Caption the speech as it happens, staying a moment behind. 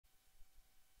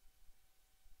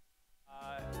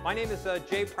My name is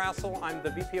Jay Prassel. I'm the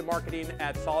VP of Marketing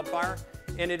at SolidFire,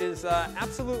 and it is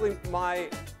absolutely my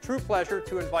true pleasure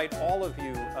to invite all of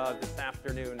you this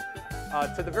afternoon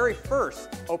to the very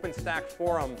first OpenStack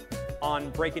Forum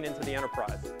on breaking into the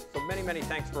enterprise. So many, many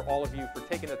thanks for all of you for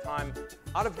taking the time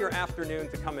out of your afternoon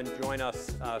to come and join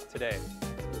us today.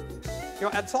 You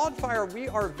know, at SolidFire, we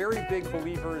are very big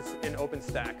believers in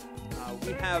OpenStack.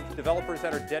 We have developers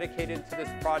that are dedicated to this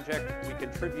project. We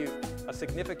contribute a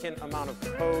significant amount of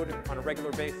code on a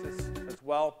regular basis as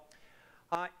well.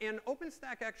 And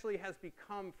OpenStack actually has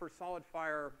become, for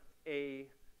SolidFire, a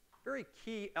very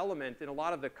key element in a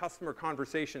lot of the customer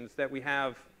conversations that we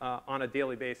have on a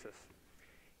daily basis.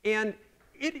 And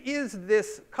it is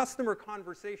this customer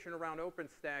conversation around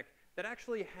OpenStack that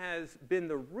actually has been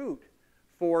the root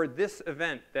for this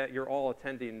event that you're all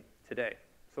attending today.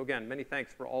 So again, many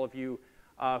thanks for all of you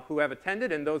who have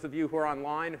attended and those of you who are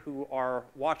online who are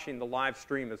watching the live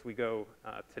stream as we go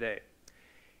today.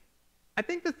 I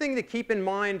think the thing to keep in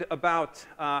mind about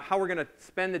how we're going to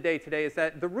spend the day today is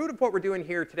that the root of what we're doing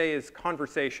here today is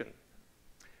conversation.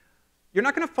 You're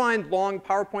not going to find long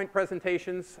PowerPoint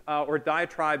presentations or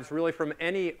diatribes really from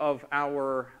any of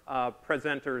our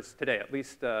presenters today. At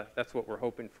least that's what we're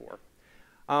hoping for.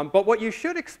 But what you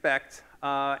should expect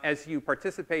as you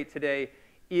participate today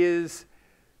is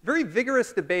very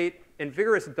vigorous debate and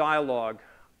vigorous dialogue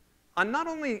on not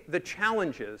only the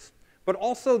challenges, but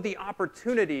also the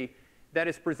opportunity that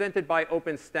is presented by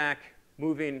OpenStack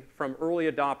moving from early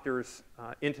adopters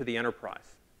into the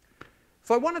enterprise.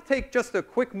 So I want to take just a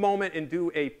quick moment and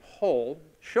do a poll.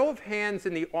 Show of hands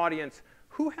in the audience,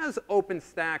 who has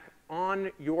OpenStack on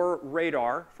your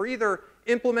radar for either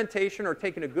implementation or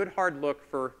taking a good hard look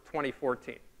for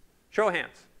 2014? Show of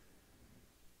hands.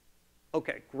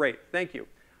 OK, great. Thank you.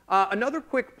 Another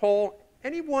quick poll.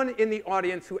 Anyone in the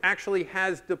audience who actually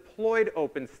has deployed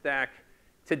OpenStack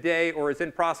today or is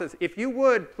in process, if you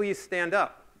would, please stand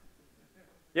up.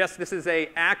 Yes, this is an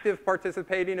active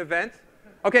participating event.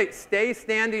 OK, stay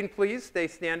standing, please. Stay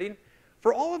standing.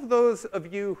 For all of those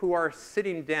of you who are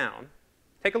sitting down,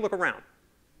 take a look around.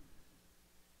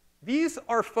 These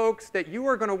are folks that you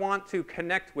are going to want to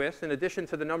connect with, in addition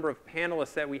to the number of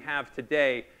panelists that we have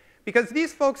today, because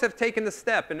these folks have taken the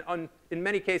step, and in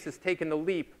many cases taken the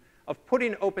leap, of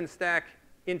putting OpenStack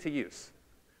into use.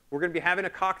 We're going to be having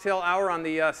a cocktail hour on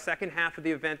the second half of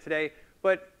the event today,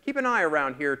 but keep an eye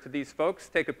around here to these folks.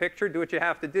 Take a picture, do what you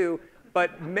have to do,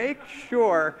 but make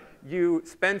sure you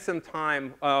spend some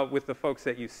time with the folks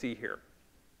that you see here.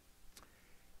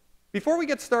 Before we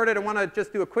get started, I want to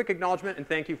just do a quick acknowledgement, and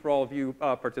thank you for all of you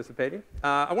participating.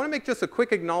 I want to make just a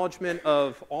quick acknowledgement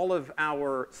of all of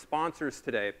our sponsors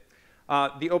today.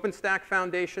 The OpenStack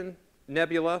Foundation,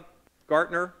 Nebula,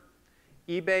 Gartner,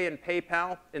 eBay and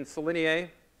PayPal, and Solinea,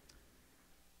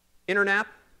 Internap,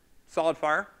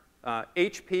 SolidFire,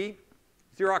 HP,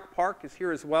 Xerox PARC is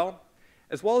here as well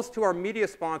as to our media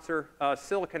sponsor,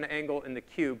 SiliconANGLE and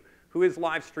theCUBE, who is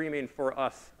live streaming for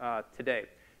us today.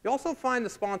 You also find the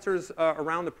sponsors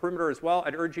around the perimeter as well.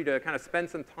 I'd urge you to kind of spend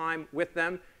some time with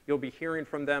them. You'll be hearing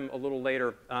from them a little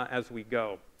later as we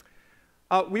go.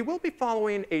 We will be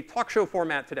following a talk show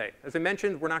format today. As I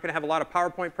mentioned, we're not going to have a lot of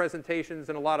PowerPoint presentations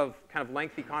and a lot of kind of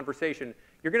lengthy conversation.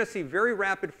 You're going to see very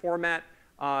rapid format,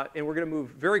 and we're going to move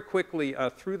very quickly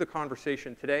through the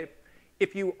conversation today.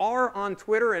 If you are on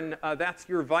Twitter and that's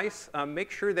your vice,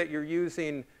 make sure that you're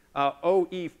using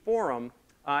OE Forum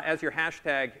as your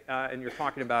hashtag, and you're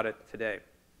talking about it today.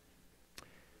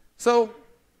 So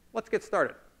let's get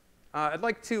started. I'd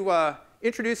like to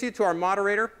introduce you to our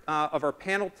moderator of our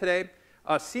panel today,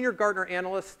 Senior Gartner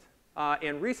Analyst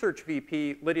and Research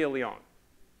VP, Lydia Leong.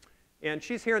 And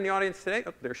she's here in the audience today.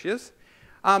 Oh, there she is.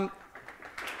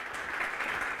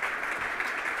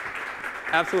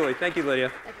 Absolutely. Thank you,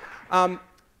 Lydia. You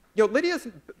know, Lydia's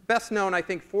best known, I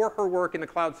think, for her work in the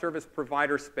cloud service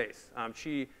provider space.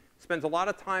 She spends a lot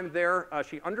of time there.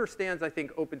 She understands, I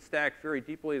think, OpenStack very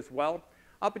deeply as well.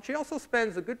 But she also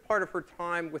spends a good part of her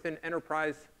time within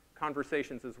enterprise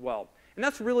conversations as well. And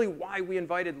that's really why we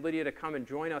invited Lydia to come and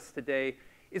join us today,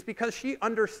 is because she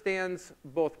understands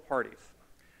both parties.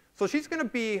 So she's going to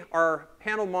be our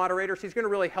panel moderator. She's going to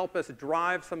really help us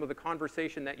drive some of the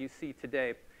conversation that you see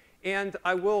today. And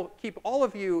I will keep all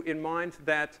of you in mind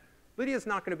that Lydia's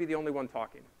not going to be the only one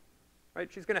talking. Right?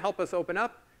 She's going to help us open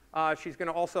up. She's going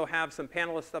to also have some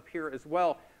panelists up here as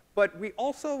well. But we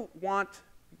also want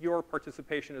your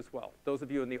participation as well, those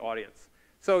of you in the audience.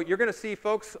 So you're going to see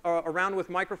folks around with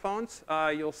microphones.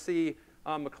 You'll see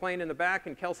McLean in the back,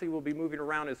 and Kelsey will be moving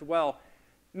around as well.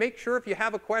 Make sure if you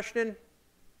have a question,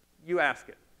 you ask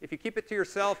it. If you keep it to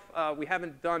yourself, we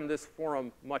haven't done this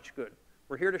forum much good.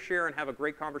 We're here to share and have a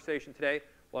great conversation today.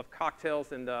 We'll have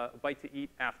cocktails and a bite to eat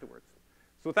afterwards.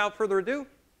 So without further ado,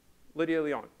 Lydia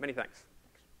Leong. Many thanks.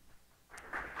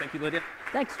 Thank you, Lydia.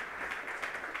 Thanks.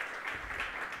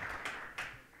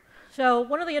 So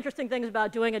one of the interesting things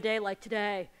about doing a day like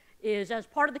today is, as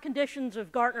part of the conditions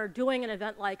of Gartner doing an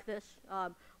event like this,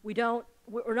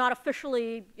 we're not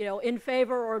officially, in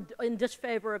favor or in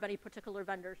disfavor of any particular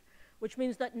vendors, which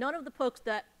means that none of the folks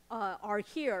that are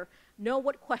here know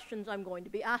what questions I'm going to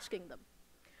be asking them.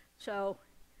 So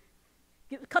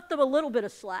cut them a little bit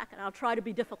of slack, and I'll try to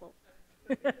be difficult.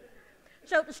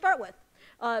 So to start with,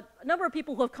 a number of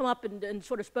people who have come up and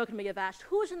sort of spoken to me have asked,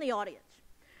 who's in the audience?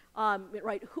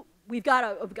 Right? We've got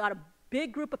a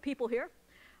big group of people here.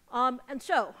 And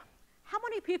so, how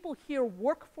many people here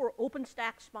work for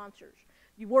OpenStack sponsors?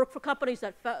 You work for companies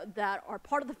that are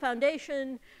part of the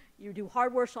foundation. You do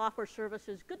hardware, software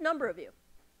services. Good number of you.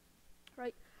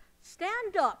 Right?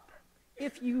 Stand up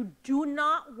if you do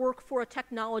not work for a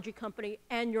technology company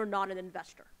and you're not an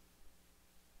investor.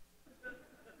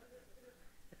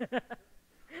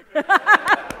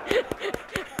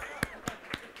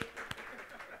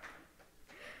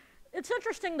 It's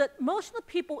interesting that most of the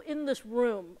people in this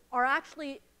room are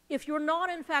actually, if you're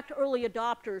not in fact early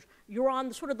adopters, you're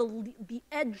on sort of the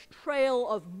edge trail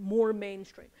of more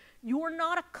mainstream. You are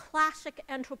not a classic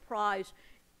enterprise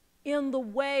in the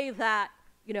way that,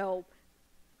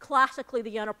 classically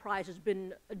the enterprise has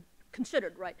been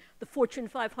considered, right? The Fortune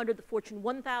 500, the Fortune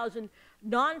 1000,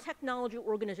 non-technology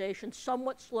organizations,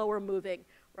 somewhat slower moving,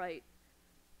 right?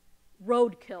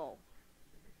 Roadkill.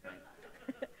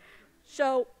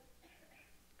 So,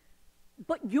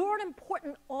 but you're an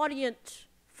important audience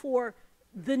for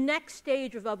the next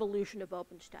stage of evolution of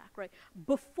OpenStack, right?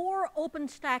 Before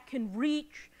OpenStack can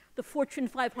reach the Fortune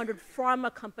 500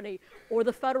 pharma company or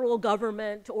the federal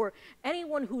government or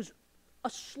anyone who's a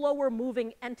slower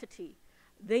moving entity,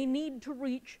 they need to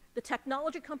reach the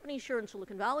technology companies here in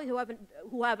Silicon Valley who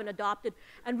haven't adopted,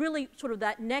 and really sort of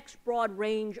that next broad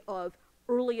range of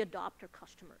early adopter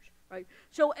customers. Right?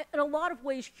 So in a lot of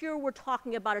ways here we're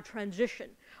talking about a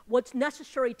transition. What's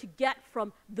necessary to get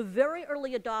from the very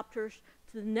early adopters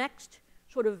to the next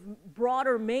sort of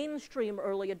broader mainstream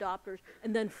early adopters,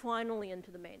 and then finally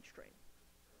into the mainstream.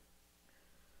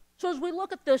 So as we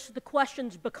look at this, the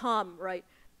questions become, right,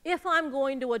 if I'm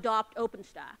going to adopt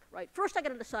OpenStack, right, first I got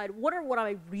to decide what am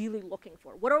I really looking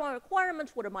for? What are my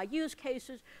requirements? What are my use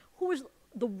cases? Who is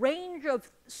the range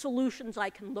of solutions I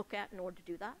can look at in order to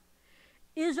do that?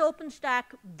 Is OpenStack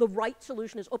the right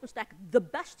solution? Is OpenStack the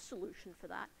best solution for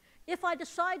that? If I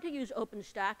decide to use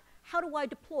OpenStack, how do I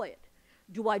deploy it?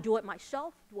 Do I do it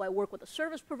myself? Do I work with a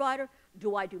service provider?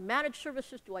 Do I do managed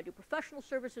services? Do I do professional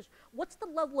services? What's the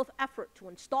level of effort to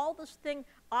install this thing,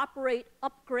 operate,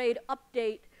 upgrade,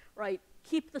 update, right?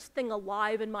 Keep this thing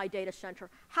alive in my data center?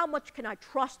 How much can I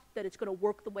trust that it's going to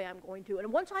work the way I'm going to?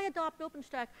 And once I adopt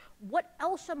OpenStack, what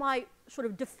else am I sort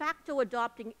of de facto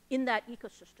adopting in that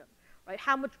ecosystem? Right?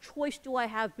 How much choice do I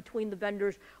have between the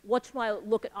vendors? What's my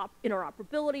look at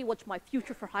interoperability? What's my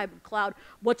future for hybrid cloud?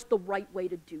 What's the right way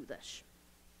to do this?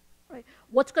 Right?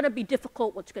 What's going to be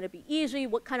difficult? What's going to be easy?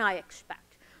 What can I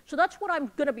expect? So that's what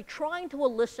I'm going to be trying to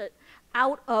elicit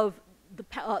out of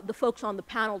the folks on the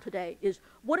panel today is,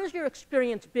 what has your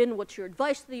experience been? What's your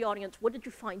advice to the audience? What did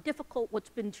you find difficult? What's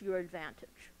been to your advantage?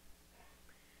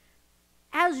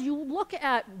 As you look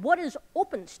at what is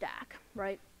OpenStack,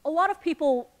 right? A lot of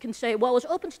people can say, well, is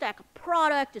OpenStack a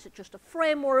product? Is it just a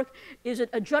framework? Is it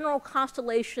a general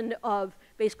constellation of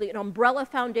basically an umbrella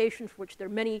foundation for which there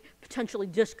are many potentially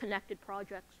disconnected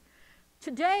projects?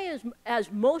 Today,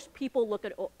 as most people look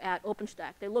at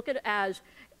OpenStack, they look at it as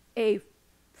a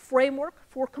framework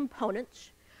for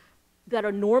components that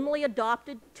are normally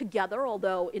adopted together,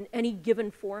 although in any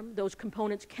given form, those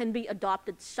components can be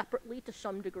adopted separately to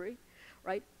some degree,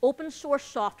 right? Open source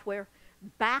software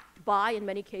backed by, in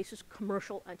many cases,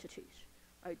 commercial entities.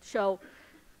 Right? So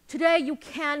today you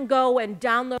can go and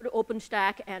download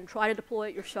OpenStack and try to deploy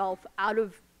it yourself out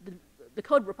of the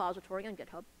code repository on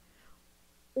GitHub,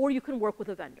 or you can work with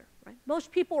a vendor. Right?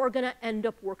 Most people are going to end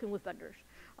up working with vendors,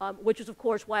 which is, of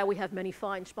course, why we have many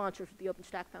fine sponsors of the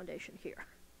OpenStack Foundation here.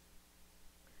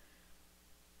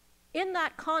 In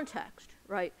that context,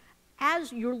 right,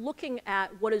 as you're looking at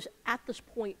what is at this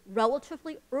point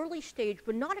relatively early stage,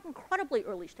 but not incredibly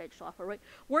early stage software, right?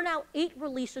 We're now 8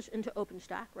 releases into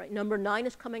OpenStack, right? Number 9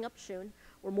 is coming up soon.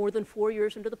 We're more than 4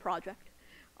 years into the project.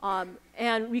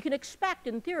 And we can expect,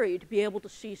 in theory, to be able to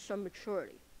see some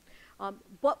maturity.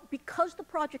 But because the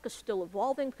project is still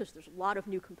evolving, because there's a lot of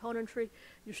new componentry,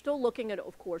 you're still looking at,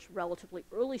 of course, relatively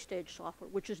early stage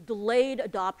software, which is delayed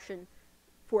adoption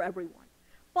for everyone.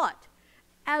 But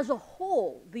as a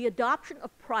whole, the adoption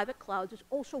of private clouds is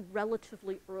also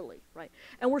relatively early, right?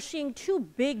 And we're seeing two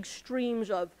big streams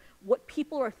of what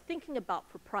people are thinking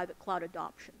about for private cloud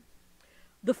adoption.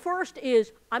 The first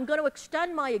is, I'm going to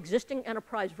extend my existing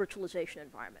enterprise virtualization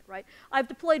environment, right? I've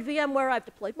deployed VMware, I've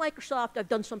deployed Microsoft, I've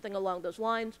done something along those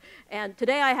lines, and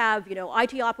today I have,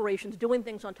 IT operations doing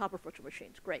things on top of virtual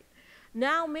machines. Great.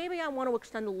 Now, maybe I want to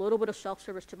extend a little bit of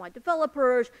self-service to my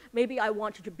developers. Maybe I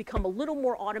want to become a little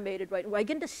more automated, right? Where I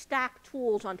begin to stack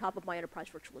tools on top of my enterprise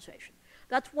virtualization.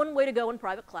 That's one way to go in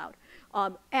private cloud.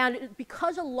 And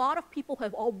because a lot of people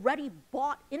have already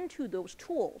bought into those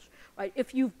tools, right?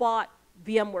 If you've bought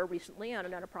VMware recently on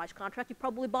an enterprise contract, you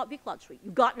probably bought vCloud Suite.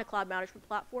 You've gotten a cloud management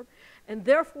platform. And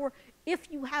therefore,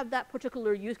 if you have that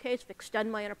particular use case of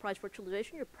extend my enterprise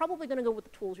virtualization, you're probably going to go with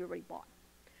the tools you already bought.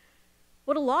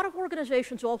 But a lot of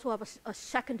organizations also have a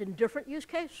second and different use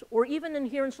case, or even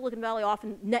here in Silicon Valley,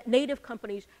 often native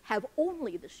companies have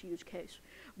only this use case,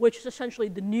 which is essentially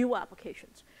the new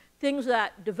applications. Things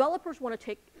that developers want to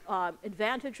take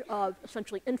advantage of,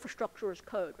 essentially infrastructure as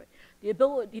code, right? The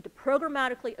ability to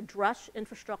programmatically address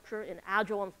infrastructure in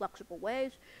agile and flexible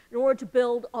ways in order to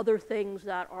build other things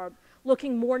that are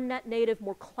looking more net native,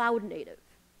 more cloud native,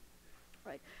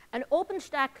 right? And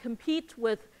OpenStack competes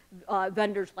with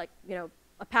vendors like,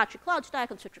 Apache Cloud Stack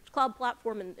and Citrix Cloud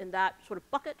Platform in that sort of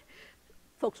bucket,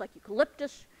 folks like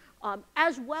Eucalyptus,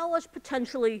 as well as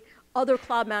potentially other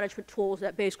cloud management tools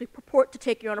that basically purport to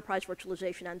take your enterprise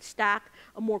virtualization and stack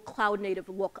a more cloud-native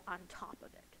look on top of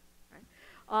it.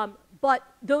 Right? But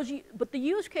the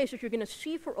use cases you're going to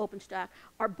see for OpenStack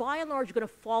are by and large going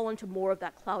to fall into more of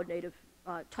that cloud-native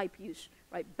type use,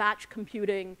 right? Batch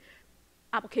computing,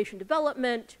 application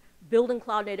development, building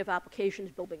cloud-native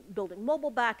applications, building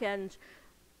mobile backends,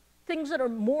 things that are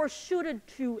more suited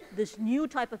to this new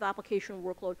type of application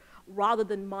workload rather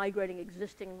than migrating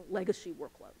existing legacy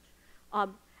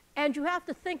workloads. And you have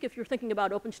to think, if you're thinking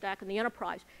about OpenStack and the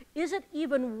enterprise, is it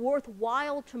even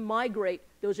worthwhile to migrate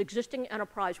those existing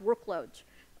enterprise workloads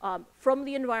from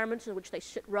the environments in which they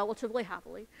sit relatively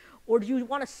happily, or do you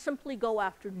want to simply go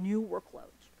after new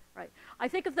workloads? Right. I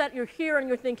think if that you're here and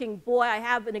you're thinking, boy, I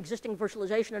have an existing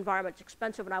virtualization environment, it's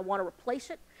expensive and I want to replace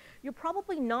it, you're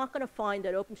probably not going to find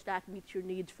that OpenStack meets your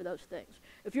needs for those things.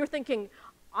 If you're thinking,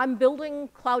 I'm building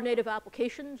cloud-native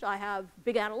applications, I have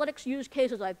big analytics use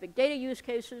cases, I have big data use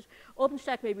cases,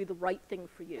 OpenStack may be the right thing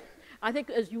for you. I think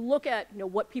as you look at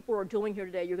what people are doing here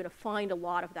today, you're going to find a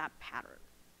lot of that pattern.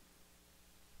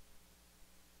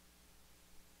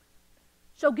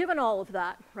 So given all of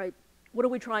that, right, what are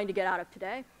we trying to get out of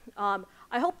today? I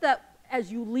hope that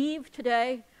as you leave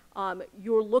today,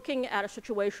 you're looking at a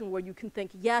situation where you can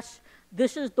think, yes,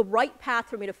 this is the right path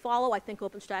for me to follow. I think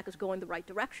OpenStack is going the right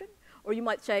direction. Or you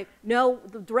might say, no,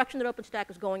 the direction that OpenStack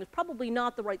is going is probably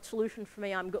not the right solution for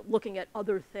me. I'm looking at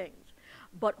other things.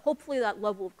 But hopefully that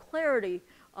level of clarity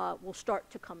will start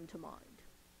to come to mind.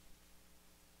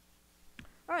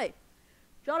 All right,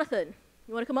 Jonathan,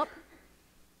 you want to come up?